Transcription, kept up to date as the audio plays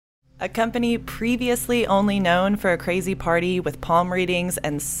A company previously only known for a crazy party with palm readings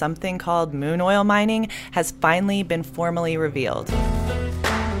and something called moon oil mining has finally been formally revealed.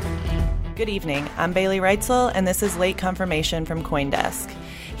 Good evening, I'm Bailey Reitzel, and this is Late Confirmation from CoinDesk.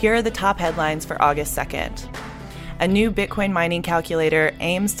 Here are the top headlines for August 2nd. A new Bitcoin mining calculator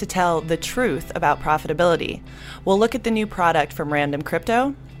aims to tell the truth about profitability. We'll look at the new product from Random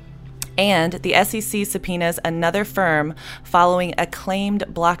Crypto. And the SEC subpoenas another firm following a claimed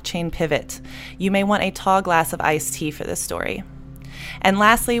blockchain pivot. You may want a tall glass of iced tea for this story. And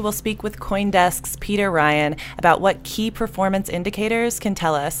lastly, we'll speak with CoinDesk's Peter Ryan about what key performance indicators can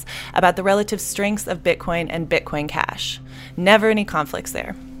tell us about the relative strengths of Bitcoin and Bitcoin Cash. Never any conflicts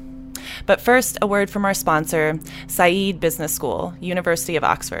there. But first, a word from our sponsor, Said Business School, University of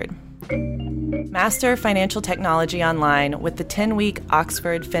Oxford. Master Financial Technology online with the 10-week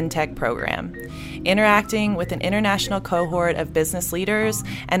Oxford FinTech program. Interacting with an international cohort of business leaders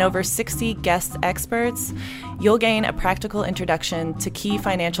and over 60 guest experts, you'll gain a practical introduction to key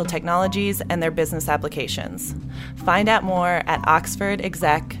financial technologies and their business applications. Find out more at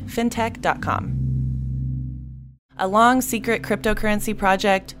oxfordexecfintech.com. A long-secret cryptocurrency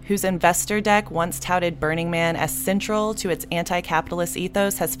project whose investor deck once touted Burning Man as central to its anti-capitalist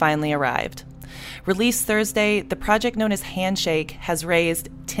ethos has finally arrived. Released Thursday, the project known as Handshake has raised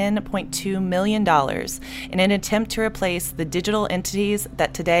 $10.2 million in an attempt to replace the digital entities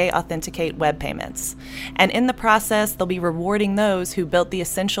that today authenticate web payments. And in the process, they'll be rewarding those who built the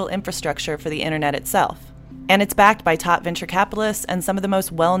essential infrastructure for the internet itself. And it's backed by top venture capitalists and some of the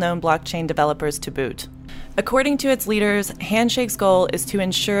most well-known blockchain developers to boot. According to its leaders, Handshake's goal is to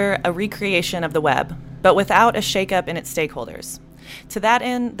ensure a recreation of the web, but without a shakeup in its stakeholders. To that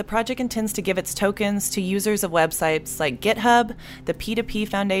end, the project intends to give its tokens to users of websites like GitHub, the P2P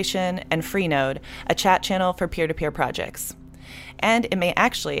Foundation, and Freenode, a chat channel for peer-to-peer projects. And it may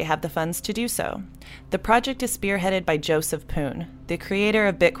actually have the funds to do so. The project is spearheaded by Joseph Poon, the creator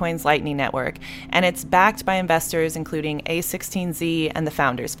of Bitcoin's Lightning Network, and it's backed by investors including A16Z and the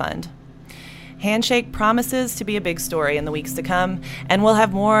Founders Fund. Handshake promises to be a big story in the weeks to come, and we'll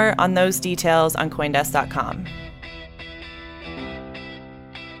have more on those details on Coindesk.com.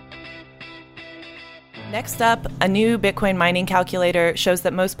 Next up, a new Bitcoin mining calculator shows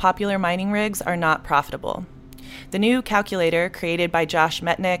that most popular mining rigs are not profitable. The new calculator, created by Josh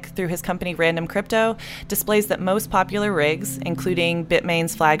Metnick through his company Random Crypto, displays that most popular rigs, including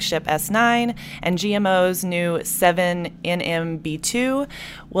Bitmain's flagship S9 and GMO's new 7NMB2,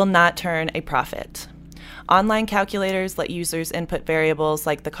 will not turn a profit. Online calculators let users input variables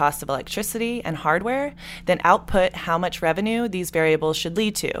like the cost of electricity and hardware, then output how much revenue these variables should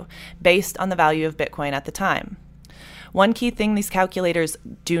lead to, based on the value of Bitcoin at the time. One key thing these calculators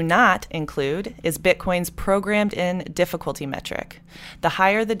do not include is Bitcoin's programmed-in difficulty metric. The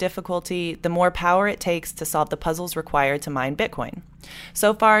higher the difficulty, the more power it takes to solve the puzzles required to mine Bitcoin.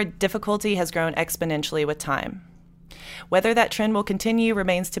 So far, difficulty has grown exponentially with time. Whether that trend will continue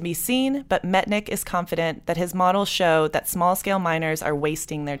remains to be seen, but Metnick is confident that his models show that small-scale miners are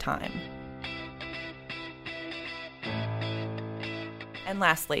wasting their time. And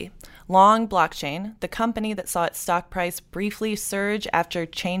lastly, Long Blockchain, the company that saw its stock price briefly surge after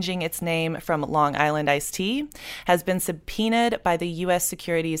changing its name from Long Island Iced Tea, has been subpoenaed by the U.S.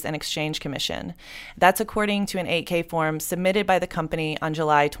 Securities and Exchange Commission. That's according to an 8K form submitted by the company on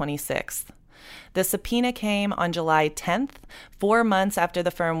July 26th. The subpoena came on July 10th, 4 months after the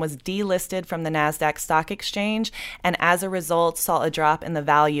firm was delisted from the NASDAQ stock exchange and as a result saw a drop in the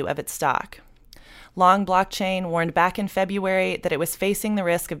value of its stock. Long Blockchain warned back in February that it was facing the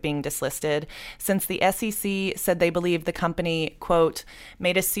risk of being dislisted since the SEC said they believed the company, quote,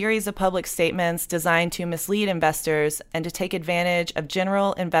 made a series of public statements designed to mislead investors and to take advantage of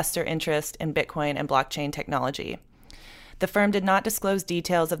general investor interest in Bitcoin and blockchain technology. The firm did not disclose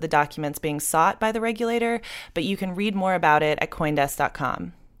details of the documents being sought by the regulator, but you can read more about it at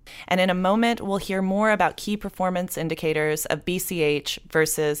Coindesk.com. And in a moment, we'll hear more about key performance indicators of BCH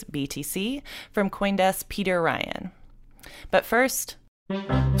versus BTC from Coindesk Peter Ryan. But first,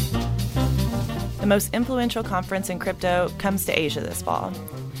 the most influential conference in crypto comes to Asia this fall.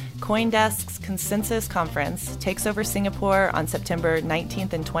 CoinDesk's Consensus Conference takes over Singapore on September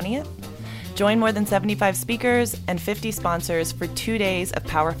 19th and 20th. Join more than 75 speakers and 50 sponsors for 2 days of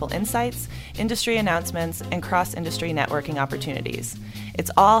powerful insights, industry announcements, and cross-industry networking opportunities.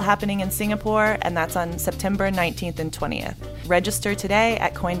 It's all happening in Singapore, and that's on September 19th and 20th. Register today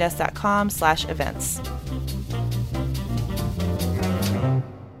at coindesk.com/events.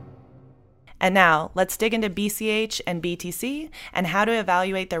 And now, let's dig into BCH and BTC and how to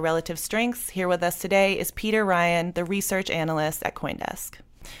evaluate their relative strengths. Here with us today is Peter Ryan, the research analyst at CoinDesk.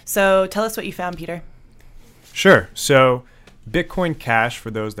 So tell us what you found, Peter. Sure. So Bitcoin Cash,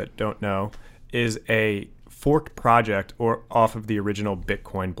 for those that don't know, is a forked project or off of the original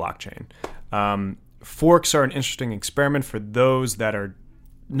Bitcoin blockchain. Forks are an interesting experiment for those that are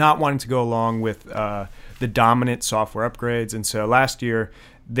not wanting to go along with the dominant software upgrades. And so last year,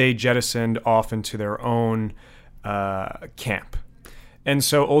 they jettisoned off into their own camp. And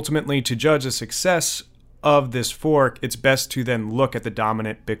so ultimately, to judge the success of this fork, it's best to then look at the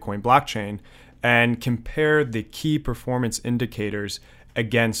dominant Bitcoin blockchain and compare the key performance indicators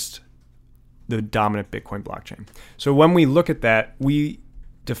against the dominant Bitcoin blockchain. So when we look at that, we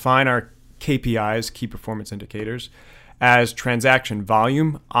define our KPIs, key performance indicators, as transaction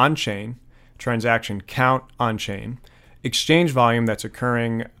volume on-chain, transaction count on-chain, exchange volume that's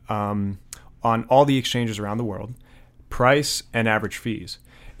occurring on all the exchanges around the world, price, and average fees.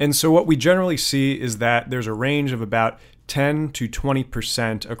 And so what we generally see is that there's a range of about 10 to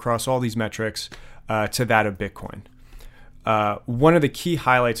 20% across all these metrics to that of Bitcoin. One of the key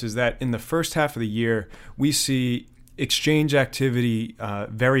highlights is that in the first half of the year, we see exchange activity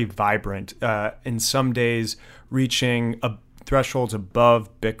very vibrant, in some days reaching thresholds above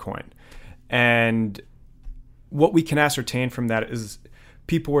Bitcoin. And what we can ascertain from that is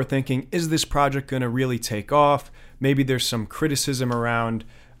people were thinking, is this project going to really take off? Maybe there's some criticism around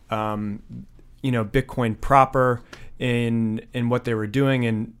Bitcoin proper in what they were doing,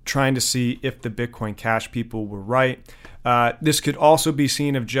 and trying to see if the Bitcoin Cash people were right. This could also be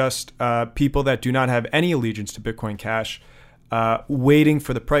seen of just people that do not have any allegiance to Bitcoin Cash, waiting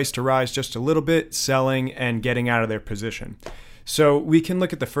for the price to rise just a little bit, selling and getting out of their position. So we can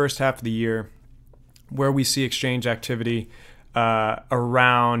look at the first half of the year where we see exchange activity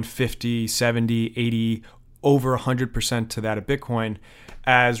around 50, 70, 80, over 100% to that of Bitcoin,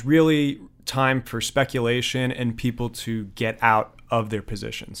 as really time for speculation and people to get out of their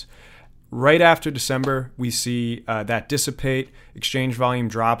positions. Right after December, we see that dissipate. Exchange volume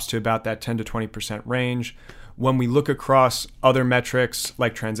drops to about that 10 to 20% range. When we look across other metrics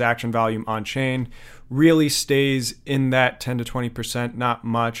like transaction volume on-chain, really stays in that 10 to 20%, not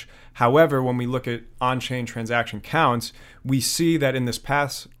much. However, when we look at on-chain transaction counts, we see that in this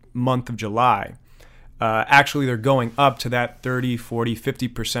past month of July, actually they're going up to that 30, 40,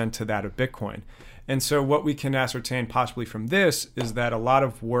 50% to that of Bitcoin. And so what we can ascertain possibly from this is that a lot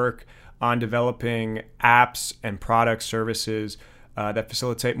of work on developing apps and product services that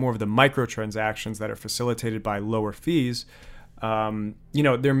facilitate more of the microtransactions that are facilitated by lower fees,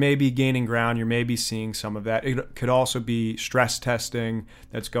 there may be gaining ground. You may be seeing some of that. It could also be stress testing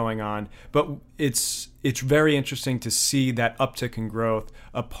that's going on. But it's very interesting to see that uptick in growth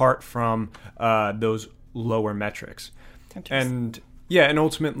apart from those lower metrics. And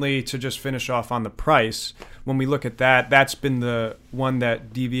ultimately, to just finish off on the price, when we look at that, that's been the one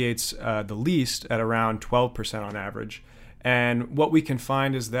that deviates the least at around 12% on average. And what we can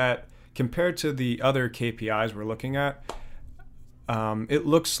find is that compared to the other KPIs we're looking at, it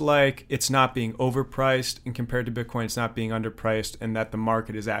looks like it's not being overpriced, and compared to Bitcoin, it's not being underpriced, and that the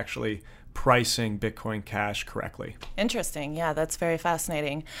market is actually pricing Bitcoin Cash correctly. Interesting. Yeah, that's very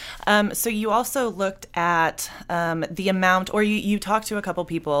fascinating. So you also looked at the amount, or you talked to a couple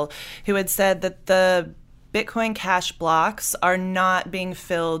people who had said that the Bitcoin Cash blocks are not being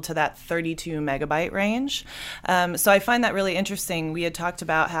filled to that 32 megabyte range. So I find that really interesting. We had talked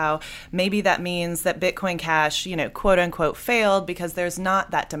about how maybe that means that Bitcoin Cash, quote unquote, failed because there's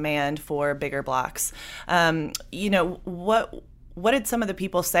not that demand for bigger blocks. What did some of the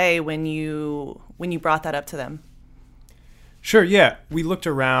people say when you brought that up to them? Sure, yeah. We looked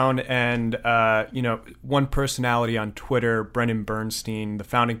around and, one personality on Twitter, Brendan Bernstein, the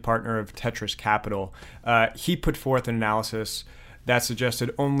founding partner of Tetris Capital, he put forth an analysis that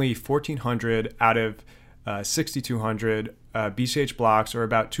suggested only 1,400 out of 6,200 BCH blocks, or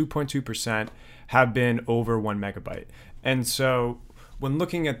about 2.2%, have been over 1 megabyte. And so when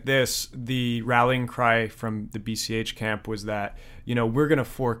looking at this, the rallying cry from the BCH camp was that, we're going to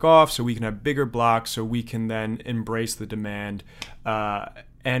fork off so we can have bigger blocks so we can then embrace the demand.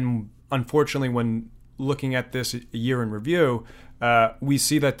 And unfortunately, when looking at this a year in review, we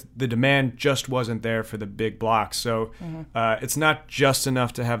see that the demand just wasn't there for the big blocks. So it's not just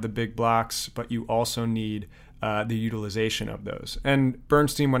enough to have the big blocks, but you also need the utilization of those. And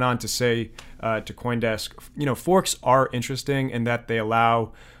Bernstein went on to say to CoinDesk, forks are interesting in that they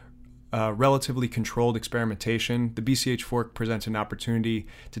allow relatively controlled experimentation. The BCH fork presents an opportunity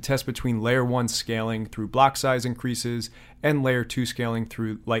to test between layer 1 scaling through block size increases and layer 2 scaling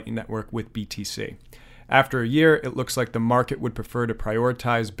through Lightning Network with BTC. After a year, it looks like the market would prefer to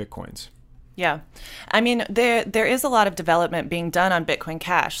prioritize Bitcoins. Yeah. I mean, there is a lot of development being done on Bitcoin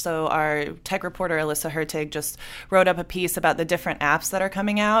Cash. So our tech reporter, Alyssa Hertig, just wrote up a piece about the different apps that are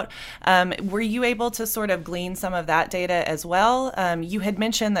coming out. Were you able to sort of glean some of that data as well? You had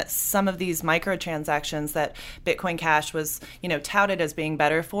mentioned that some of these microtransactions that Bitcoin Cash was, touted as being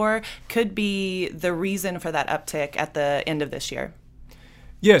better for could be the reason for that uptick at the end of this year.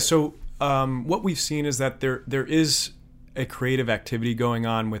 Yeah, so what we've seen is that there is a creative activity going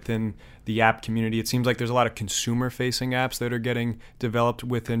on within the app community. It seems like there's a lot of consumer-facing apps that are getting developed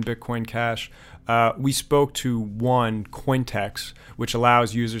within Bitcoin Cash. We spoke to one, Cointex, which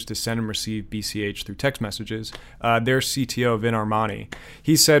allows users to send and receive BCH through text messages. Their CTO, Vin Armani,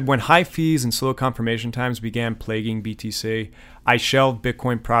 he said, when high fees and slow confirmation times began plaguing BTC, I shelved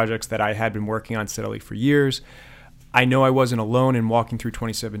Bitcoin projects that I had been working on steadily for years. I know I wasn't alone in walking through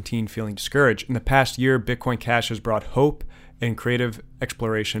 2017 feeling discouraged. In the past year, Bitcoin Cash has brought hope and creative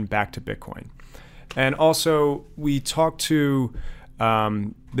exploration back to Bitcoin. And also, we talked to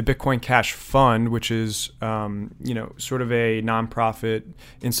the Bitcoin Cash Fund, which is sort of a nonprofit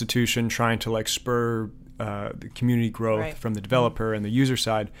institution trying to spur the community growth from the developer and the user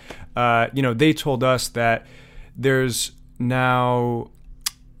side. They told us that there's now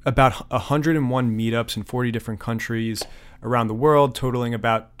about 101 meetups in 40 different countries around the world, totaling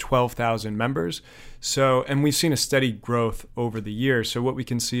about 12,000 members. So, and we've seen a steady growth over the years. So what we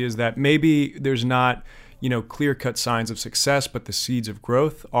can see is that maybe there's not, clear-cut signs of success, but the seeds of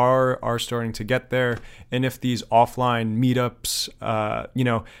growth are starting to get there. And if these offline meetups,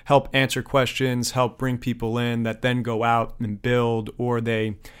 help answer questions, help bring people in that then go out and build, or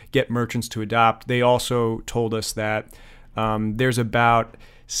they get merchants to adopt. They also told us that there's about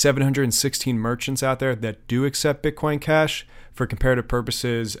 716 merchants out there that do accept Bitcoin Cash. For comparative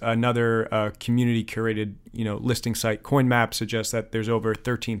purposes, another community-curated, listing site, CoinMap, suggests that there's over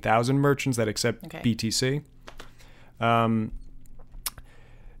 13,000 merchants that accept BTC. So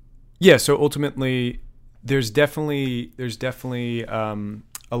ultimately, there's definitely a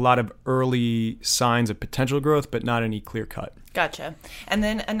lot of early signs of potential growth, but not any clear cut. Gotcha. And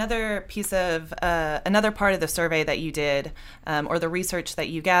then another piece of another part of the survey that you did, or the research that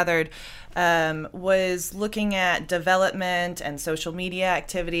you gathered, was looking at development and social media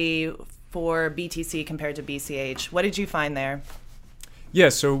activity for BTC compared to BCH. What did you find there? Yeah.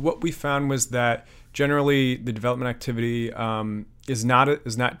 So what we found was that generally the development activity is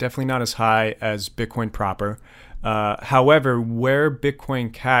definitely not as high as Bitcoin proper. However, where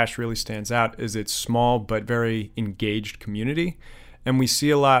Bitcoin Cash really stands out is its small but very engaged community. And we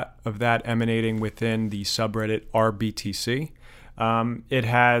see a lot of that emanating within the subreddit RBTC. It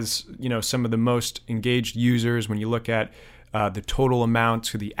has, some of the most engaged users when you look at the total amount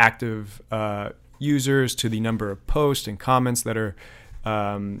to the active users, to the number of posts and comments that are,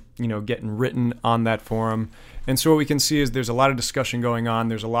 getting written on that forum. And so what we can see is there's a lot of discussion going on.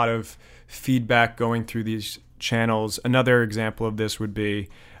 There's a lot of feedback going through these channels. Another example of this would be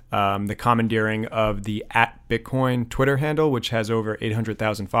the commandeering of the @Bitcoin Twitter handle, which has over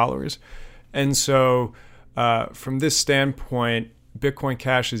 800,000 followers. And so from this standpoint, Bitcoin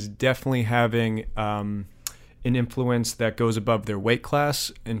Cash is definitely having an influence that goes above their weight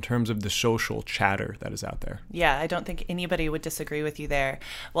class in terms of the social chatter that is out there. Yeah, I don't think anybody would disagree with you there.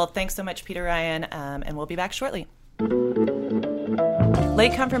 Well, thanks so much, Peter Ryan, and we'll be back shortly.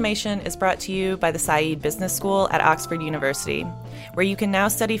 Late Confirmation is brought to you by the Said Business School at Oxford University, where you can now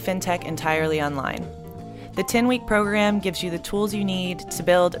study fintech entirely online. The 10-week program gives you the tools you need to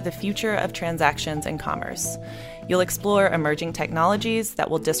build the future of transactions and commerce. You'll explore emerging technologies that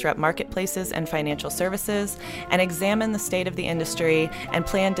will disrupt marketplaces and financial services, and examine the state of the industry and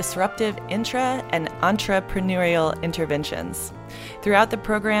plan disruptive intra- and entrepreneurial interventions. Throughout the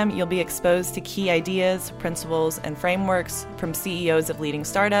program, you'll be exposed to key ideas, principles, and frameworks from CEOs of leading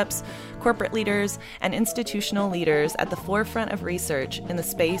startups, corporate leaders, and institutional leaders at the forefront of research in the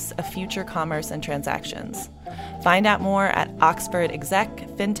space of future commerce and transactions. Find out more at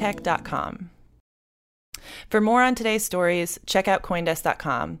oxfordexecfintech.com. For more on today's stories, check out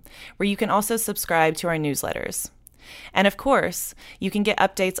Coindesk.com, where you can also subscribe to our newsletters. And of course, you can get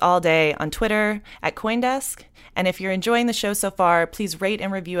updates all day on Twitter at Coindesk. And if you're enjoying the show so far, please rate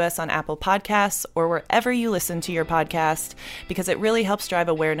and review us on Apple Podcasts or wherever you listen to your podcast, because it really helps drive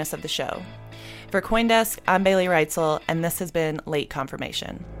awareness of the show. For Coindesk, I'm Bailey Reitzel, and this has been Late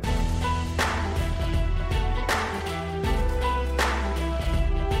Confirmation.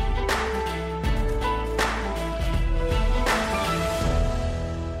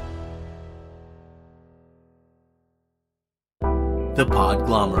 The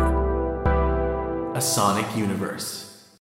Podglomerate, a sonic universe.